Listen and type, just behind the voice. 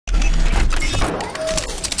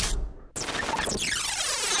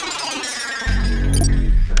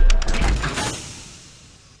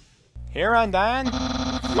Here, Undyne.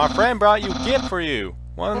 My friend brought you a gift for you.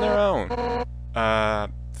 One of their own.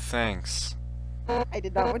 Thanks. I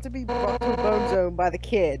did not want to be brought to a bone zone by the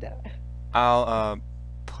kid. I'll,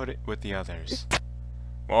 put it with the others.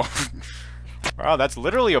 Well, wow, that's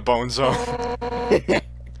literally a bone zone.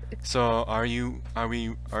 So, are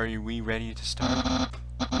we ready to start?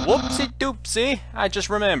 Whoopsie doopsie, I just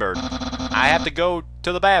remembered. I have to go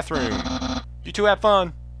to the bathroom. You two have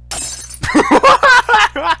fun.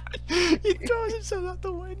 He throws himself out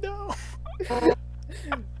the window.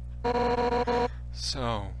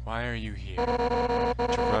 So, why are you here?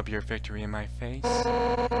 To rub your victory in my face?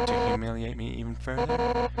 To humiliate me even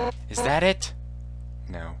further? Is that it?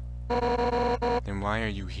 No. Then why are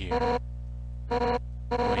you here?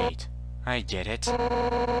 Wait, I get it.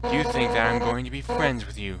 You think that I'm going to be friends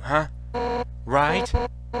with you, huh? Right?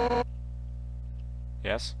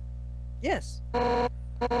 Yes? Yes.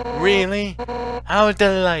 Really? How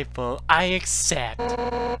delightful. I accept.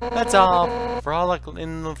 Let's all frolic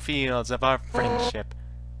in the fields of our friendship.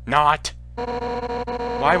 Not.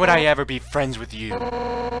 Why would I ever be friends with you?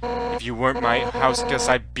 If you weren't my house guest,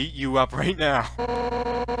 I'd beat you up right now.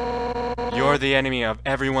 You're the enemy of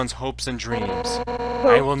everyone's hopes and dreams.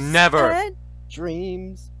 I will never... And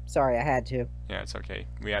dreams. Sorry, I had to. Yeah, it's okay.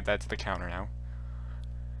 We add that to the counter now.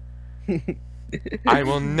 I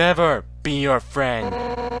will never be your friend.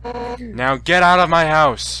 Now get out of my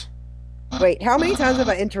house. Wait, how many times have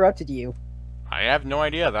I interrupted you? I have no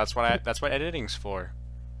idea. That's what editing's for.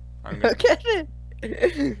 Okay.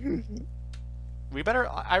 We better.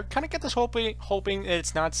 I kind of get this hoping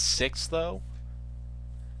it's not 6 though.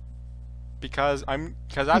 Because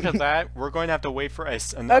after that we're going to have to wait for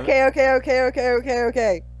another.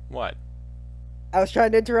 Okay. What? I was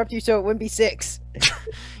trying to interrupt you so it wouldn't be 6.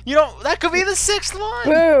 You know, that could be the 6th one!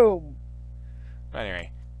 Boom!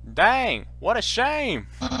 Anyway. Dang, what a shame!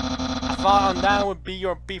 I thought Undyne would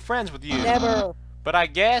be friends with you. Never. But I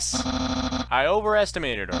guess I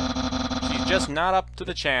overestimated her. She's just not up to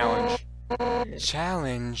the challenge.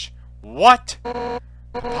 Challenge? What?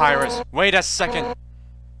 Papyrus, wait a second!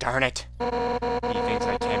 Darn it! He thinks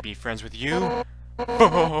I can't be friends with you?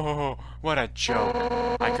 Oh, what a joke.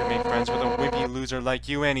 I could make friends with a wimpy loser like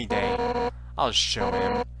you any day. I'll show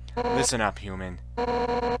him. Listen up, human.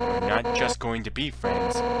 We're not just going to be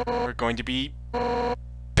friends. We're going to be...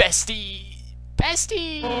 besties!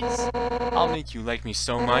 I'll make you like me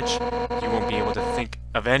so much, you won't be able to think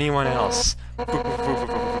of anyone else.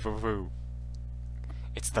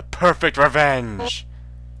 It's the perfect revenge!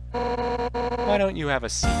 Why don't you have a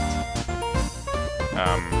seat?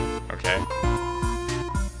 Okay.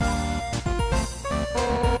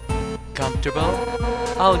 Comfortable?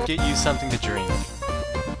 I'll get you something to drink.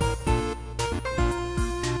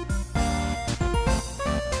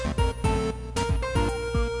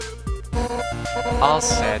 All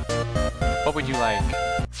set. What would you like?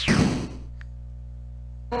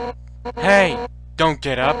 Hey! Don't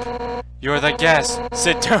get up! You're the guest!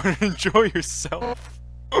 Sit down and enjoy yourself!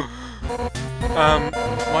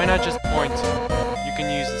 Why not just point? You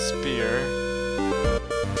can use the spear.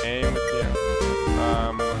 Aim with the...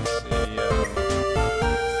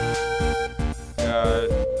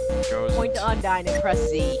 let's see, goes... Point to Undyne and press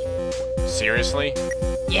Z. Seriously?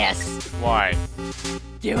 Yes! Why?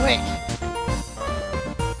 Do it!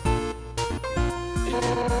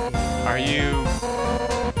 Are you...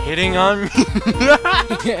 hitting on me?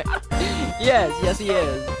 Yes, he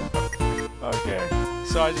is. Okay.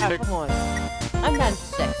 So I just picked... Come on. I'm not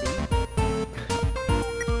sexy.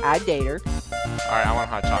 I'd date her. Alright, I want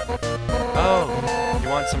hot chocolate. Oh, you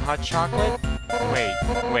want some hot chocolate? Wait.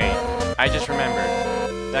 I just remembered.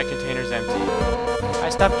 That container's empty. I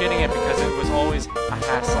stopped getting it because it was always a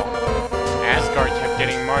hassle. Asgard kept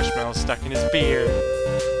getting marshmallows stuck in his beard.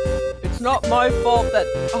 It's not my fault that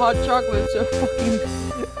hot chocolate is so fucking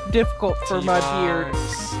difficult for my beard.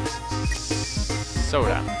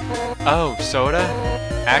 Soda. Oh, soda?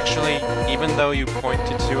 Actually, even though you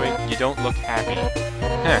pointed to it, you don't look happy.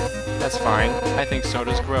 Heh, that's fine. I think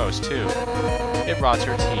soda's gross, too. It rots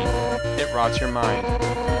your teeth. It rots your mind.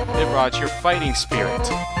 It rots your fighting spirit.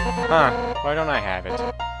 Huh, why don't I have it?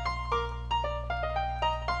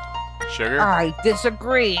 Sugar? I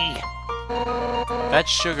disagree. That's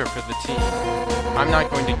sugar for the tea. I'm not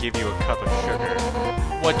going to give you a cup of sugar.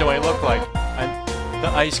 What do I look like? I'm the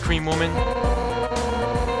ice cream woman?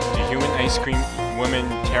 Do human ice cream women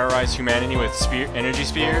terrorize humanity with energy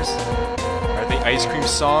spheres? Are they ice cream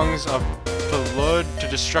songs of blood to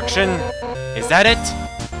destruction? Is that it?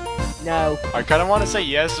 No. I kind of want to say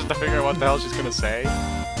yes just to figure out what the hell she's going to say.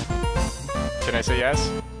 Can I say yes?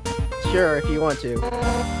 Sure, if you want to.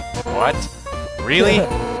 What? Really?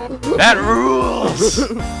 That rules!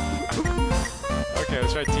 Okay,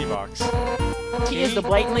 let's try T-Box. T is the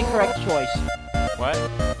blatantly correct choice. What?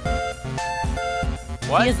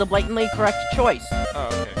 What? T is the blatantly correct choice. Oh,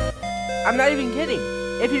 okay. I'm not even kidding.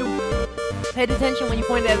 If you paid attention when you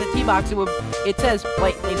pointed at the T-box, it says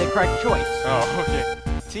blatantly the correct choice. Oh, okay.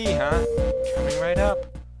 T, huh? Coming right up.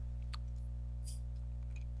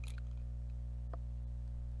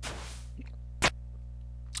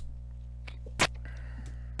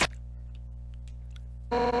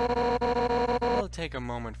 It'll take a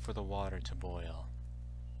moment for the water to boil.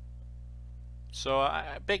 So,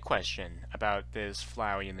 big question about this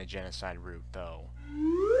Flowey and the genocide route, though.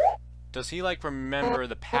 Does he, like, remember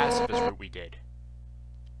the pacifist route we did?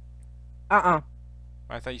 Uh-uh.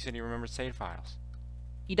 I thought you said he remembered save files.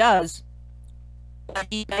 He does. But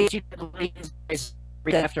he begs you to delete his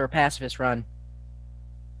after a pacifist run.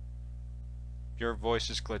 Your voice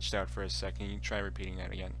just glitched out for a second. You try repeating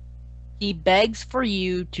that again. He begs for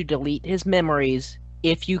you to delete his memories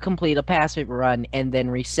if you complete a pacifist run and then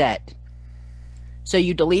reset. So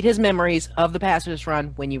you delete his memories of the pacifist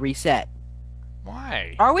run when you reset.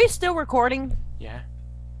 Why? Are we still recording? Yeah.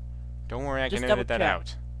 Don't worry, I Just can edit that double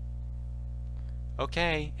out.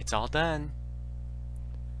 Okay, it's all done.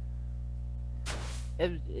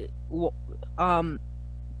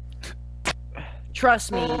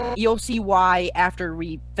 Trust me, you'll see why after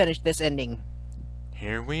we finish this ending.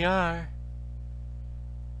 Here we are.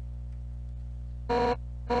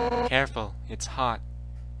 Careful, it's hot.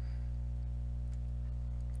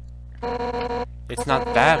 It's not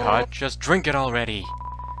that hot, just drink it already.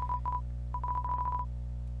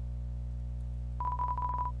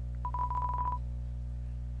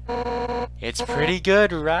 It's pretty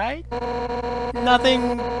good, right?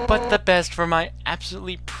 Nothing but the best for my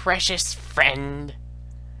absolutely precious friend.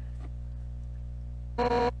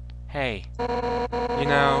 Hey, you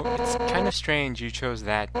know, it's kind of strange you chose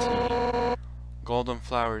that tea. Golden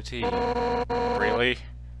flower tea. Really?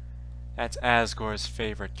 That's Asgore's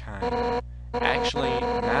favorite kind. Actually,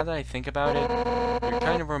 now that I think about it, you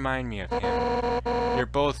kind of remind me of him. You're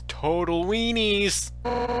both total weenies!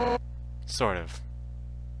 Sort of.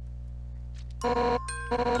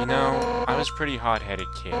 You know, I was a pretty hot-headed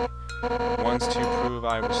kid. Once to prove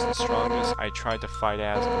I was the strongest, I tried to fight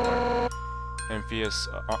Asgore.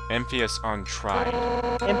 Emphasis on tried.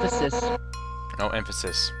 Emphasis. No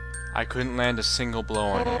emphasis. I couldn't land a single blow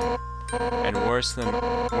on him. And worse than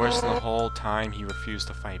the whole time, he refused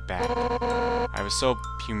to fight back. I was so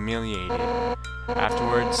humiliated.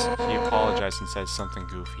 Afterwards, he apologized and said something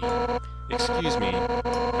goofy. Excuse me.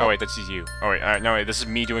 Oh wait, this is you. Oh wait, no wait, this is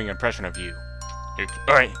me doing an impression of you.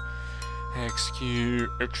 Alright.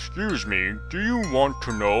 Excuse me, do you want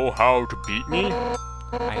to know how to beat me?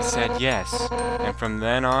 I said yes, and from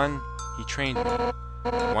then on, he trained me.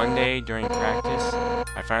 One day, during practice,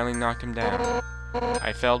 I finally knocked him down.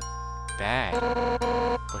 I felt bad,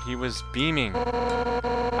 but he was beaming.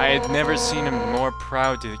 I had never seen him more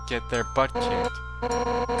proud to get their butt kicked.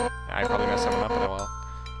 I probably messed someone up, but well.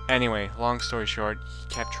 Anyway, long story short,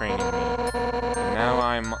 he kept training me. And now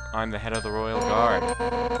I'm the head of the Royal Guard.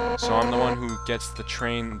 So I'm the one who gets the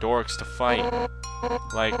trained dorks to fight.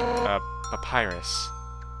 Like, Papyrus.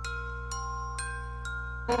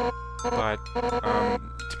 But,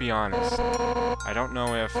 to be honest, I don't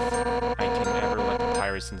know if I can ever let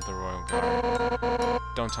Papyrus into the Royal Guard.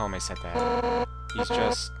 Don't tell him I said that. He's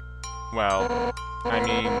just, well, I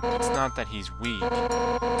mean, it's not that he's weak.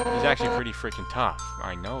 He's actually pretty freaking tough.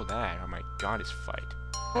 I know that. Oh my god, his fight.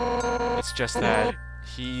 It's just that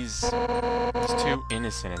he's too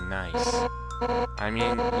innocent and nice. I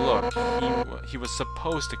mean, look, he was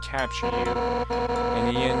supposed to capture you,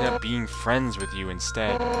 and he ended up being friends with you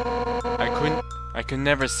instead. I could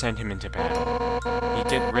never send him into battle. He'd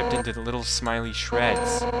get ripped into the little smiley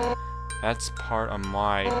shreds. That's part of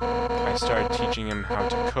why I started teaching him how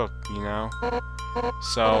to cook, you know?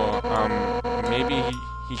 So, maybe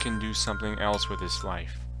he can do something else with his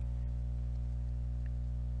life.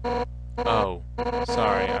 Oh,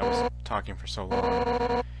 sorry, I was talking for so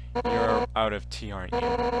long. You're out of tea, aren't you?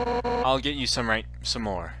 I'll get you some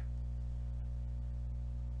more.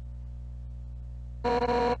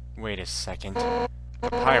 Wait a second.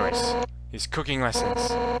 Papyrus. His cooking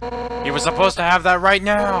lessons. He was supposed to have that right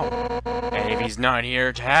now! And if he's not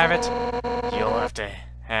here to have it, you'll have to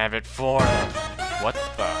have it for him. What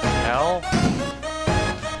the hell?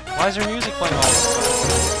 Why is there music playing all of a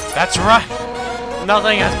sudden? That's right!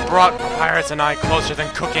 Nothing has brought Papyrus and I closer than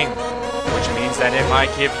cooking. Which means that if I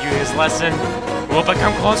give you his lesson, we'll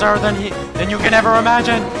become closer than you can ever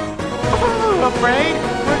imagine. Afraid?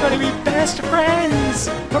 We're gonna be best friends!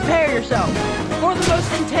 Prepare yourself for the most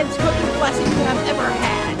intense cooking lesson you have ever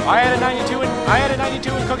had. I had a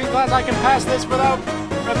 92 in cooking class. I can pass this without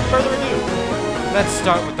further ado. Let's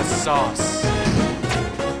start with the sauce.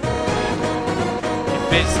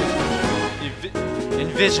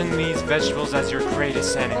 Envision these vegetables as your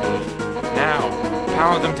greatest enemy. Now,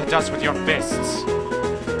 pound them to dust with your fists.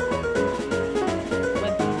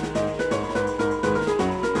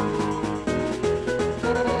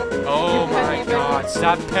 Oh my god,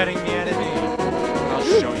 stop petting the enemy. I'll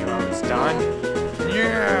show you how it's done.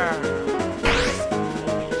 Yeah!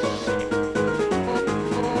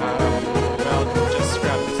 Well, just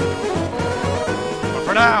scrap this. But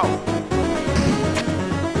for now,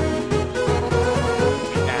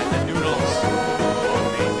 we add the noodles.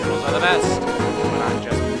 Homemade noodles are the best.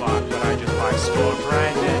 But I just buy store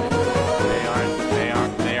branded.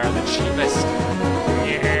 They are the cheapest.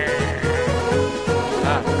 Yeah!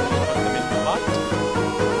 Put them in the pot.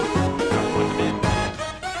 Now put them in.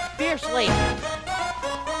 Fiercely.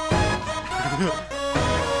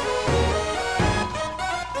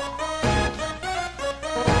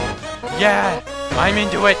 Yeah, I'm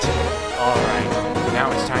into it. Alright,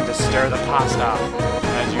 now it's time to stir the pasta.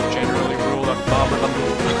 As you generally rule above the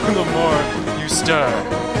more you stir,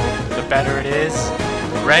 the better it is.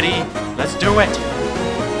 Ready? Let's do it.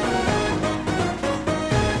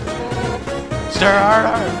 Stir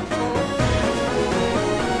harder.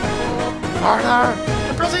 Harder.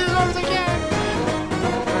 The proceed as long as I can.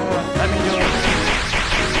 Let me do it.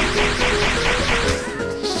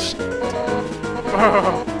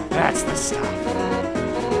 Oh. That's the stuff.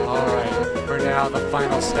 Alright, for now, the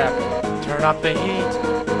final step. Turn up the heat.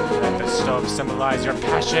 Let the stove symbolize your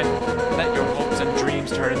passion. Let your hopes and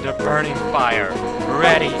dreams turn into burning fire.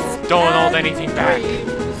 Ready. Don't hold anything back.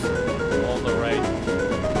 Hold the right.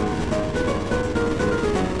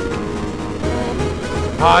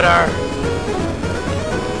 Hotter.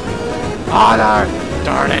 Hotter.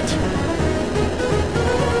 Darn it.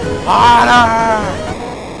 Hotter.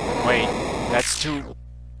 Wait, that's too...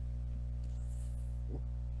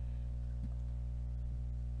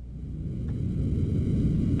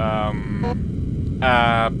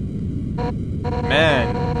 Man,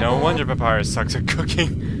 no wonder Papyrus sucks at cooking.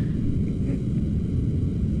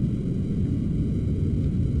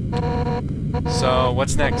 So,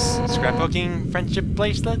 what's next? Scrapbooking? Friendship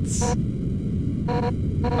bracelets?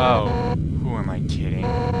 Oh, who am I kidding?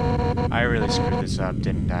 I really screwed this up,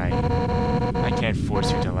 didn't I? I can't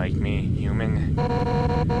force you to like me, human.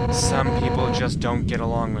 Some people just don't get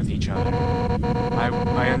along with each other.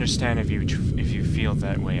 I understand if you feel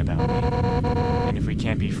that way about me. And if we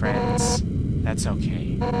can't be friends, that's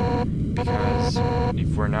okay. Because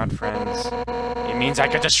if we're not friends, it means I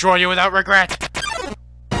could destroy you without regret!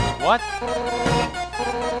 What?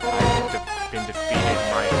 I've been defeated,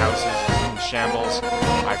 my house is in shambles,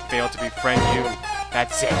 I failed to befriend you,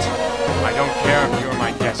 that's it. I don't care if you're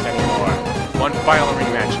my guest anymore. One final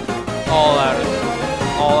rematch, all out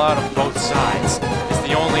of both sides, is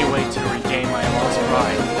the only way to regain my lost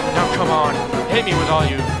pride. Now come on, hit me with all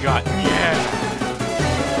you've got. Yeah!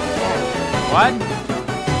 What?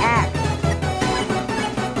 Act.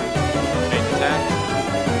 Fake attack?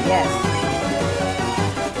 Yes.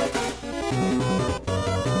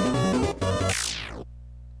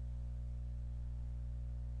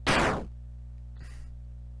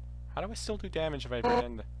 How do I still do damage if I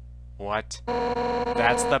pretend? What?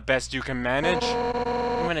 That's the best you can manage?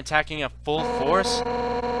 Even attacking at full force?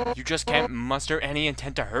 You just can't muster any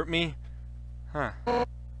intent to hurt me? Huh.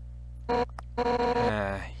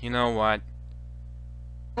 You know what?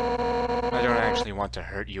 I don't actually want to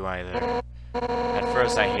hurt you either. At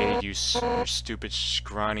first I hated your stupid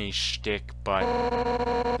scrawny shtick, but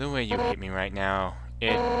the way you hit me right now,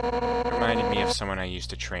 it reminded me of someone I used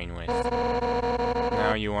to train with.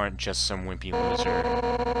 Now you aren't just some wimpy loser.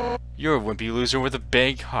 You're a wimpy loser with a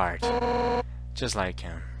big heart. Just like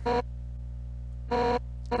him.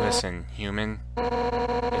 Listen, human.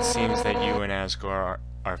 It seems that you and Asgore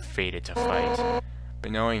are fated to fight.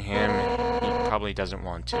 But knowing him, he probably doesn't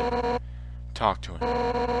want to. Talk to him.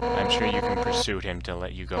 I'm sure you can persuade him to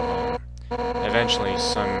let you go home. Eventually,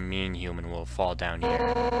 some mean human will fall down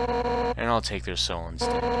here. And I'll take their soul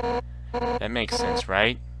instead. That makes sense,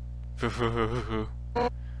 right? Oh,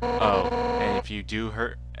 and if you do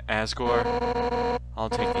hurt Asgore, I'll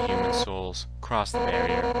take the human souls, cross the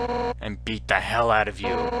barrier, and beat the hell out of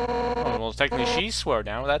you. Oh, well, technically she swore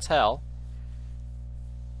now, that's hell.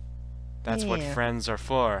 That's what friends are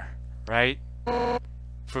for, right? Now,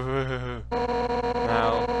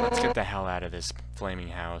 let's get the hell out of this flaming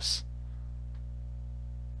house.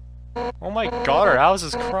 Oh my god, our house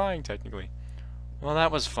is crying, technically. Well,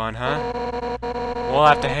 that was fun, huh? We'll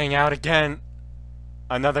have to hang out again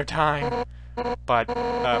another time.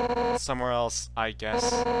 But, somewhere else, I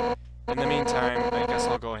guess. In the meantime, I guess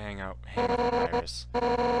I'll go hang with Papyrus.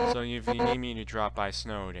 So if you need me to drop by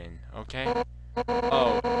Snowden, okay?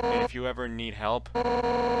 Oh, and if you ever need help,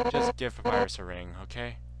 just give Papyrus a ring,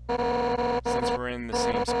 okay? Since we're in the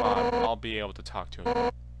same spot, I'll be able to talk to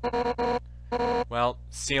him. Well,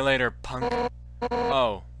 see you later, punk.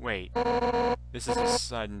 Oh, wait. This is a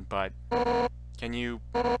sudden, but... Can you...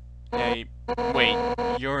 Hey, wait,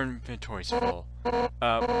 your inventory's full.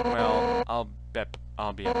 Well, I'll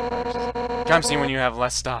be at Papyrus. Come see when you have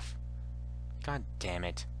less stuff. God damn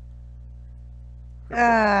it.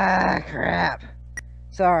 Ah, crap.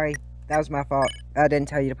 Sorry, that was my fault. I didn't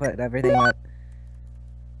tell you to put everything up.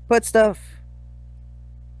 Put stuff.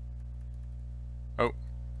 Oh.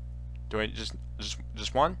 Do I just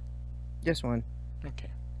one? Just one. Okay.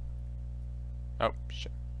 Oh,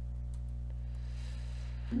 shit.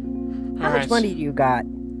 How much money do you got?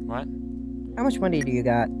 What? How much money do you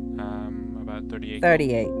got? About 38.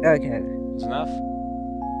 38. Okay. Is enough?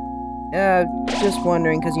 Just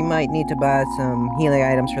wondering, because you might need to buy some healing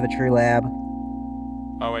items for the True Lab.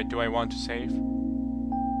 Oh, wait, do I want to save?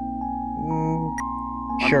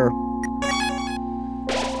 Sure.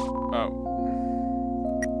 Oh.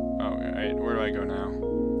 Oh, right, where do I go now?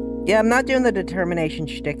 Yeah, I'm not doing the determination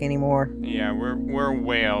shtick anymore. Yeah, we're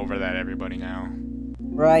way over that, everybody, now.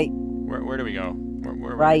 Right. Where do we go?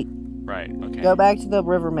 Where right. Right, okay. Go back to the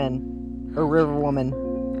Rivermen. Or Riverwoman.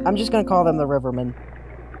 I'm just gonna call them the Rivermen.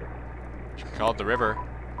 Called the river.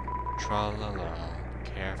 Tra-la-la.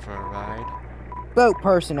 Care for a ride? Boat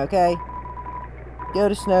person, okay? Go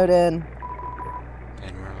to Snowden.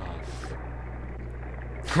 Then we're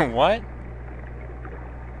off. What?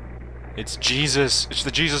 It's Jesus. It's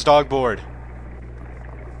the Jesus dog board.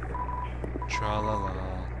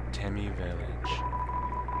 Tra-la-la. Temmie Village.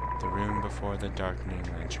 The room before the darkening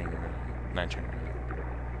lantern room.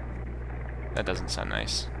 That doesn't sound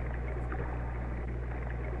nice.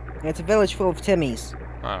 It's a village full of Timmies.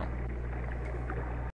 Oh.